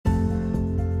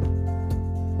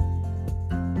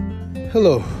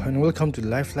Hello and welcome to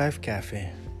Life Cafe.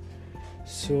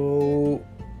 So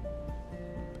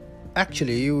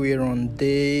actually we're on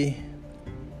day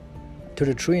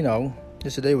 33 now.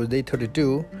 Yesterday was day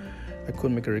 32. I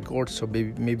couldn't make a record, so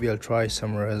maybe I'll try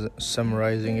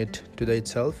summarizing it today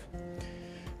itself.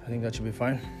 I think that should be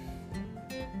fine.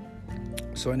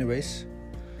 So anyways,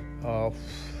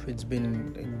 it's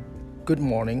been a good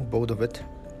morning, both of it.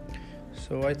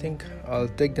 So I think I'll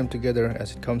take them together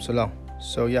as it comes along.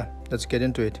 So yeah, let's get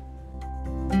into it.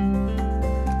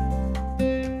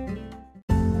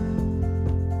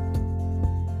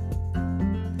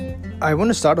 I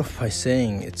want to start off by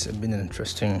saying it's been an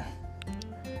interesting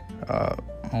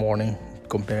morning,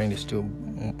 comparing these two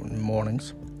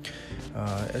mornings.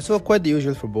 It's all quite the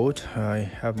usual for both. I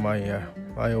have my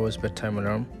iOS bedtime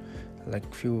alarm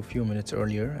like few minutes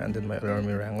earlier, and then my alarm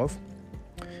rang off.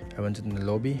 I went in the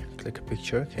lobby, clicked a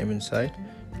picture, came inside,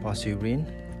 passed urine,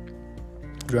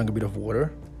 drank a bit of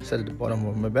water, sat at the bottom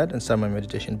of my bed and started my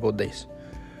meditation both days.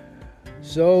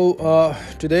 So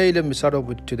today, let me start off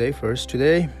with today first.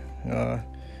 Today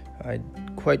I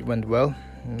quite went well.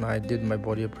 I did my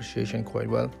body appreciation quite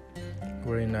well,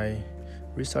 wherein I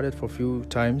restarted for a few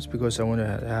times because I want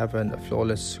to have a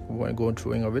flawless going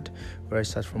through of it, where I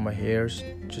start from my hairs,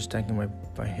 just thanking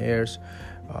my hairs,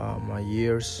 my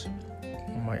ears,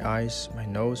 my eyes, my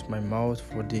nose, my mouth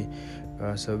for the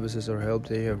services or help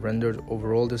they have rendered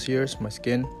overall this year. My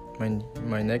skin,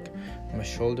 my neck, my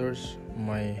shoulders,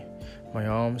 my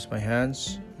arms, my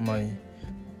hands, my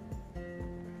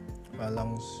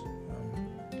lungs,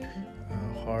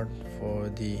 heart, for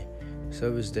the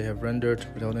service they have rendered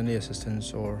without any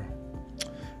assistance or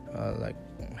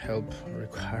help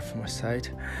required from my side,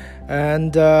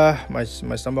 and my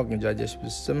stomach and digestive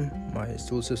system, my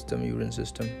stool system, urine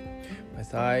system, my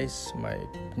thighs, my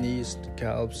knees,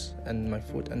 calves, and my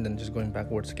foot, and then just going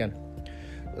backwards again.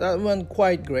 That went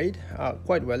quite great,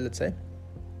 quite well, let's say,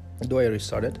 though I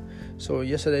restarted. So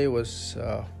yesterday was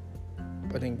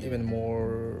I think even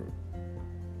more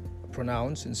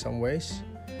pronounced in some ways.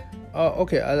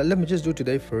 Let me just do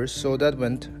today first. So that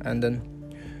went, and then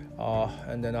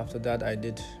after that I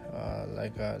did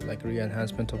like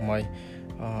re-enhancement of my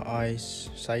eyes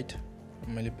sight,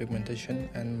 my lip pigmentation,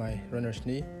 and my runner's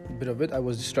knee. A bit of it I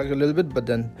was distracted a little bit, but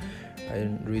then I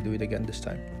didn't redo it again this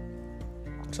time.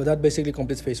 So that basically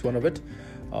completes phase 1 of it.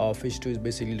 Phase 2 is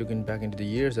basically looking back into the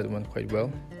years that went quite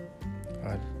well.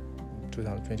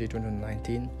 2020,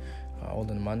 2019, all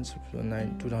the months,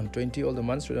 2020, all the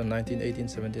months, 2019, 18,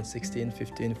 17, 16,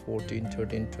 15, 14,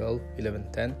 13, 12,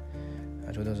 11, 10,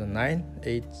 2009,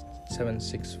 8, 7,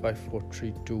 6, 5, 4,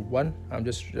 3, 2, 1. I'm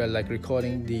just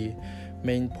recording the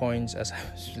main points as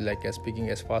speaking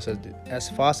as fast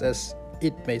as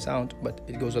it may sound, but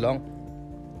it goes along.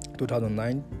 2000,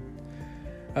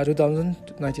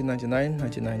 1999,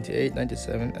 1998,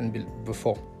 97, and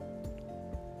before.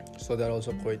 So that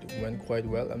also went quite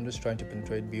well. I'm just trying to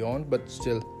penetrate beyond, but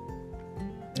still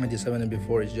 97 and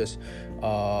before is just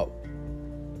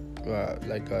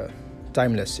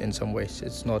timeless in some ways.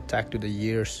 It's not tagged to the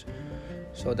years.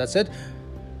 So that's it.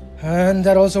 And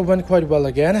that also went quite well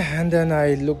again. And then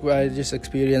I just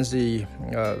experienced the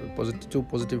two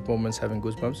positive moments, having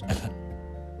goosebumps.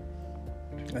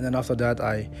 And then after that,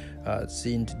 I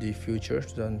seen to the future,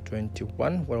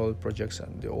 2021, what all the projects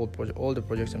and all the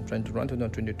projects I'm trying to run,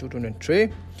 2022, 2023,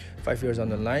 5 years on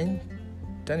the line,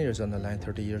 10 years on the line,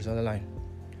 30 years on the line.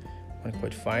 Went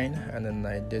quite fine. And then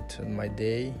I did my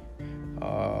day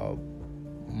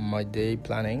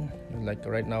planning. Like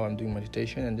right now, I'm doing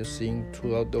meditation and just seeing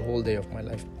throughout the whole day of my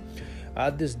life.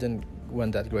 This didn't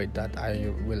went that great. That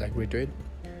I will agree to it.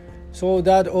 So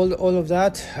that all of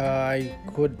that, I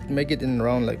could make it in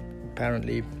around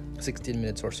apparently 16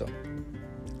 minutes or so.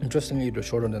 Interestingly, it was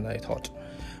shorter than I thought.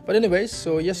 But anyways,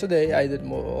 so yesterday I did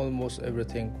almost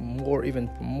everything, even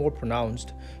more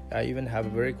pronounced. I even have a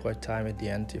very quiet time at the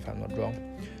end, if I'm not wrong,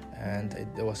 and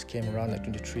it came around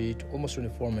 23 to almost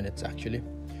 24 minutes actually.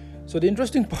 So the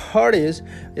interesting part is,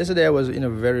 yesterday I was in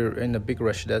a big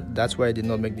rush. That's why I did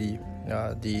not make the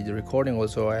recording.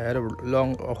 Also, I had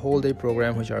a whole day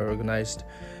program which I organized.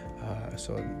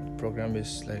 So the program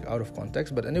is out of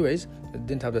context. But anyways, I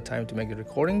didn't have the time to make the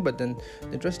recording. But then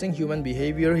the interesting human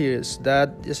behavior here is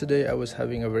that yesterday I was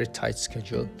having a very tight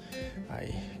schedule.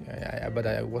 But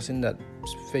I was in that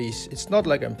phase. It's not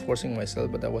like I'm forcing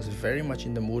myself, but I was very much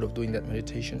in the mood of doing that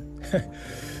meditation.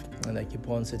 And I keep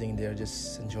on sitting there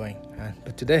just enjoying.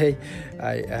 But today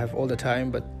I have all the time,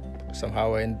 but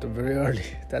somehow I end very early.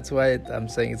 That's why I'm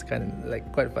saying it's kind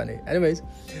of quite funny. Anyways,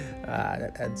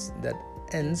 that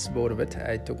ends both of it.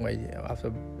 I took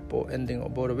after ending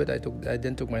both of it, I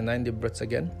then took my 9 deep breaths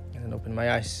again and then opened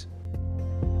my eyes.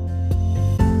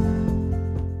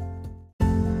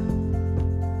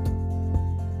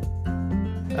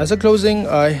 As a closing,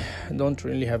 I don't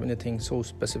really have anything so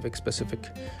specific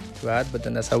to add, but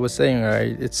then as I was saying,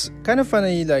 right, it's kind of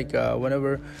funny, like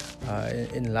whenever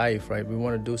in life, right, we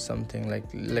want to do something like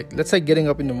let's say getting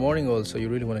up in the morning. Also, you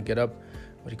really want to get up,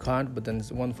 but you can't. But then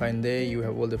one fine day you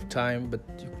have all the time, but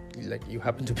you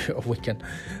happen to be a weekend.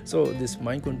 So this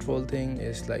mind control thing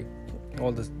is like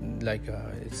all this, like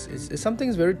it's something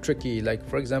is very tricky. Like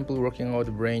for example, working out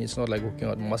the brain, it's not like working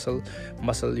out muscle.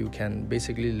 You can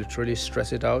basically literally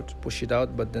stress it out, push it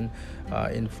out, but then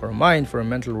for a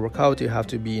mental workout, you have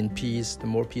to be in peace. The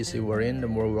more peace you are in, the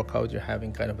more workout you're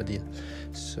having, kind of a deal.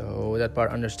 So that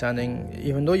part, understanding,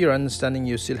 even though you're understanding,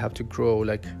 you still have to grow,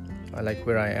 like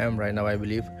where I am right now, I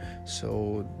believe.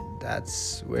 So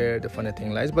that's where the funny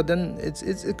thing lies. But then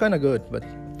it's kind of good, but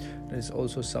there's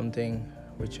also something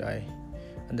which I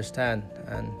understand,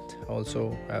 and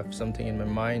also have something in my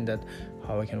mind that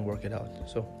how I can work it out.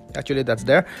 So actually that's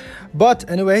there. But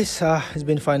anyways, it's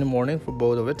been fine in the morning for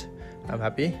both of it. I'm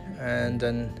happy. And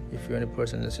then if you're any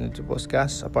person listening to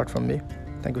podcasts apart from me,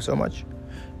 thank you so much,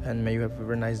 and may you have a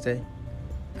very nice day.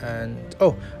 And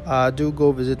do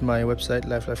go visit my website,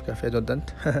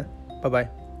 lifelifecafe.net. Bye bye,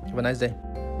 have a nice day.